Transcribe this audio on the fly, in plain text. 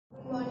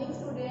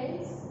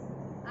students,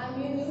 I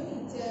am your new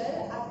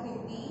teacher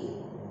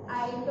Akriti.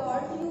 I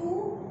taught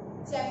you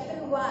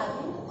chapter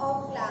 1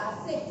 of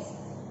class 6.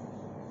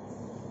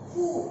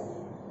 Food.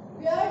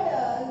 Where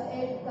does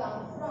it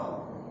come from?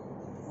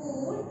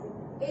 Food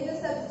is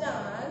a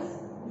substance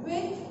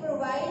which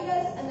provides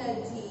us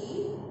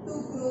energy to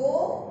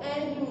grow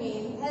and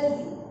remain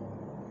healthy.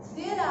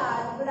 There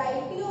are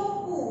variety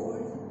of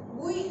foods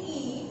we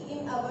eat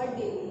in our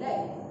daily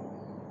life.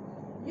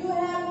 You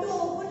have to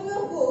open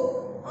your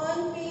book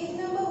on page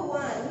number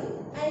 1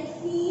 and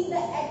see the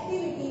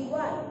activity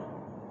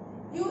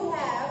 1. You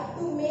have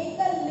to make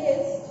a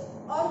list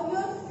of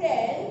your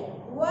friend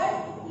what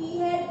he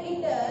had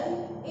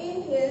eaten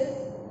in his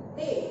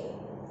day.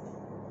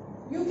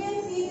 You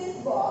can see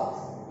this box.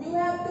 You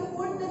have to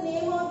put the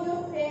name of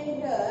your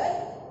friend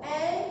here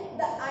and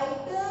the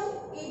item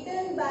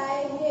eaten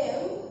by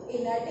him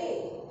in a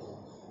day.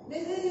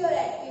 This is your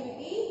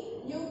activity.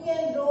 You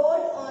can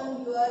write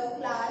on your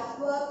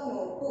classwork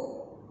notebook.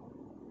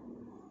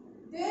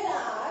 There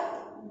are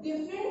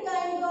different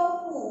kinds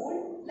of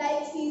food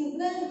like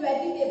seasonal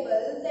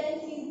vegetables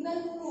and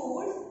seasonal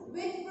fruits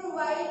which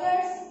provide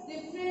us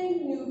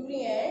different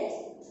nutrients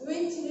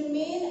which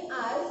remain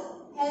us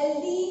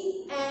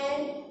healthy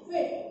and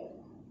fit.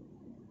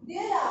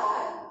 There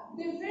are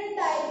different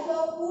types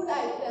of food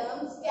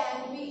items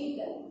can be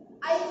eaten.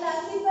 I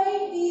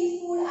classified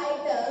these food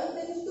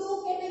items in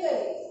two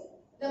categories.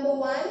 Number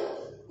 1,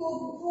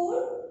 cooked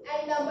food,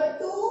 and number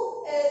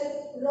 2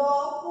 is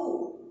raw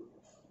food.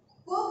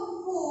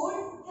 Cooked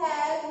food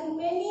has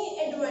many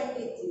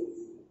advantages.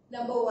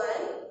 Number 1,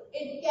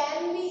 it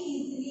can be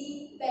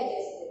easily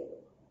digested.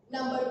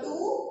 Number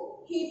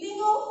 2,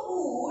 heating of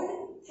food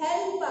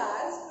helps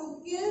us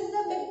to kill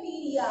the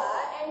bacteria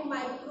and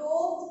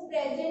microbes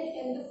present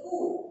in the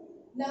food.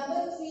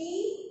 Number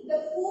 3,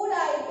 the food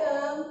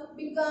item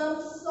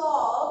becomes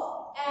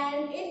soft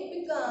and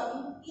it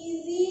becomes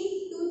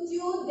easy to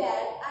chew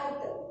that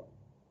item.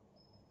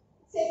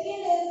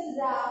 Second is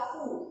raw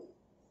food.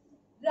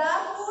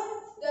 Raw food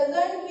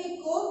doesn't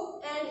be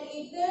cooked and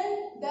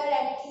eaten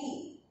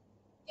directly.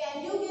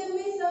 Can you give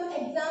me some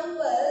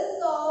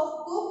examples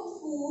of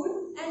cooked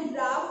food and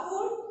raw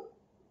food?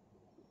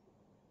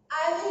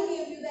 I will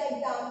give you the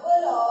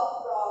example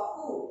of raw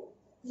food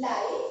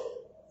like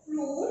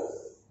fruits,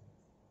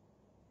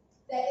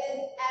 that is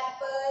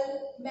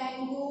apple,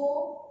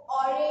 mango,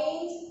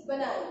 orange,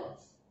 banana.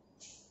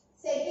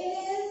 Second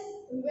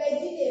is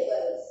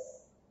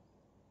vegetables,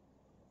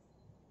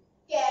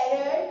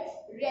 carrot,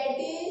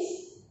 radish,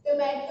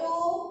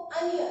 tomato,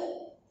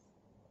 onion.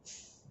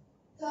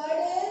 Third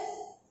is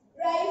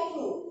dry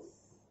fruits,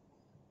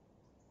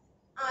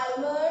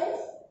 almonds,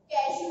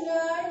 cashew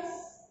nuts,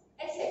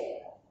 etc.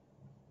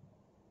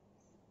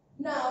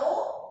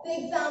 Now, the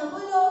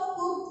example of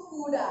cooked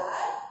food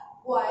are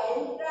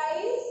boiled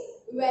rice,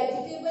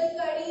 vegetable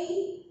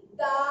curry,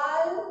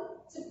 dal,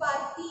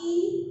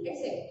 chapati,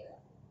 etc.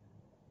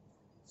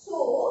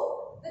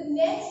 So, the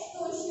next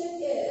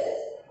question is,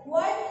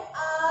 what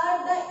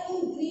are the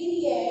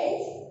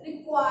ingredients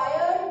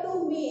required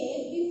to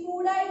make the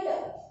food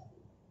item?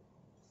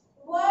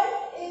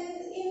 What is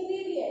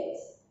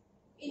ingredients?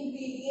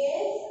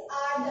 Ingredients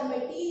are the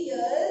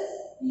materials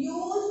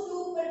used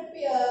to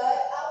prepare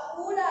a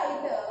food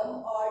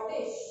item or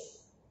dish.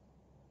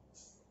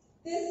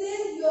 This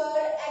is your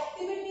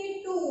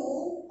activity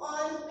 2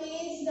 on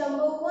page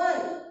number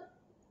 1.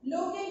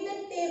 Look at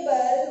the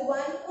table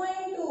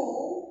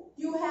 1.2.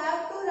 You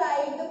have to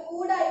write the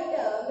food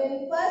item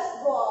in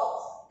first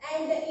box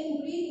and the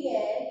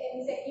ingredient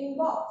in second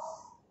box.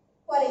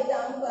 For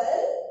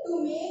example,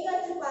 to make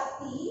a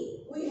chapati,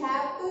 we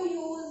have to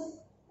use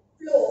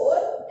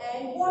flour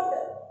and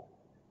water.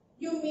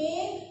 You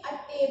make a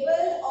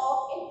table of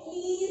at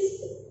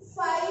least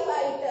 5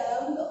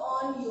 items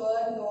on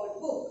your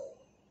notebook.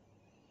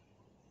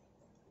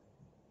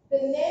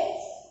 The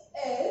next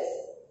is,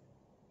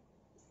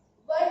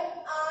 what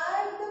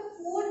are the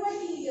food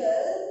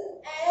materials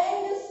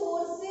and the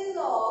sources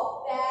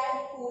of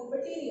that food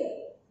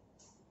material?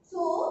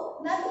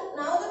 So,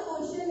 now the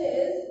question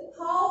is,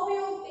 how we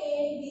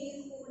obtain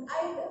these food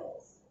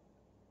items?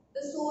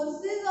 The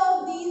sources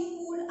of these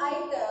food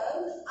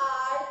items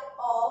are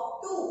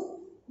of two.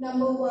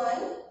 Number 1,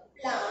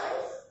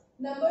 plants.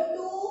 Number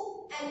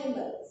 2,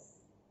 animals.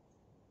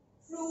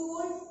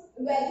 Fruits,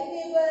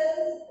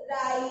 vegetables,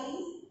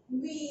 rice,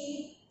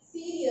 wheat,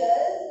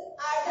 cereals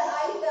are the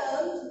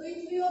items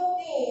which we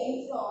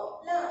obtain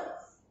from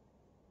plants.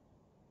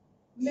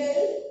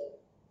 Milk,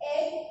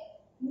 egg,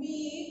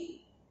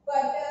 meat,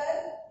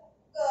 butter,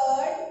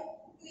 curd,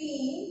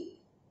 cream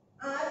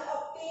are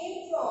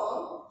obtained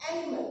from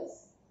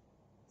animals.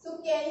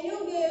 So can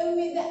you give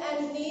me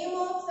the name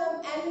of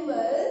some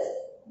animals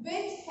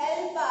which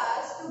help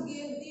us to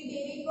give the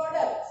dairy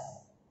products?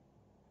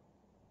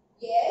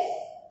 Yes,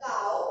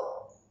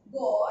 cow,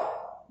 goat,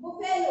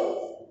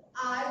 buffaloes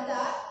are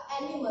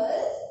the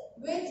animals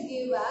which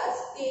give us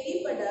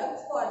dairy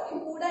products for the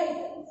food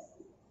items.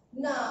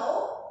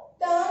 Now,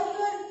 turn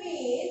your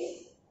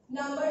page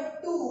number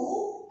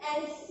 2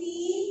 and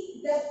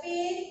see the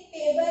page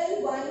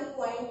table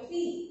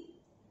 1.3.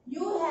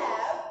 You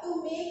have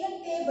to make a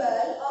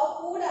table of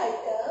food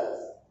items,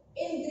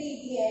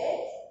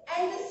 ingredients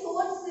and the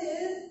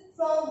sources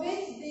from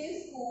which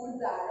these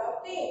foods are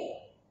obtained.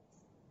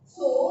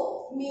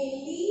 So,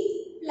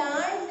 mainly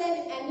plants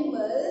and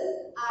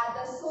animals are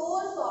the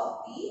source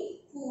of the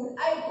food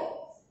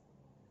items.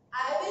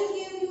 I will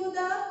give you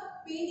the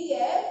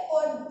PDF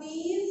for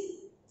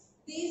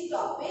these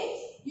topics.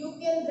 You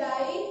can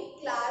write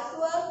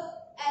classwork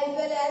as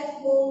well as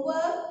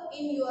homework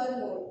in your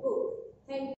notebook.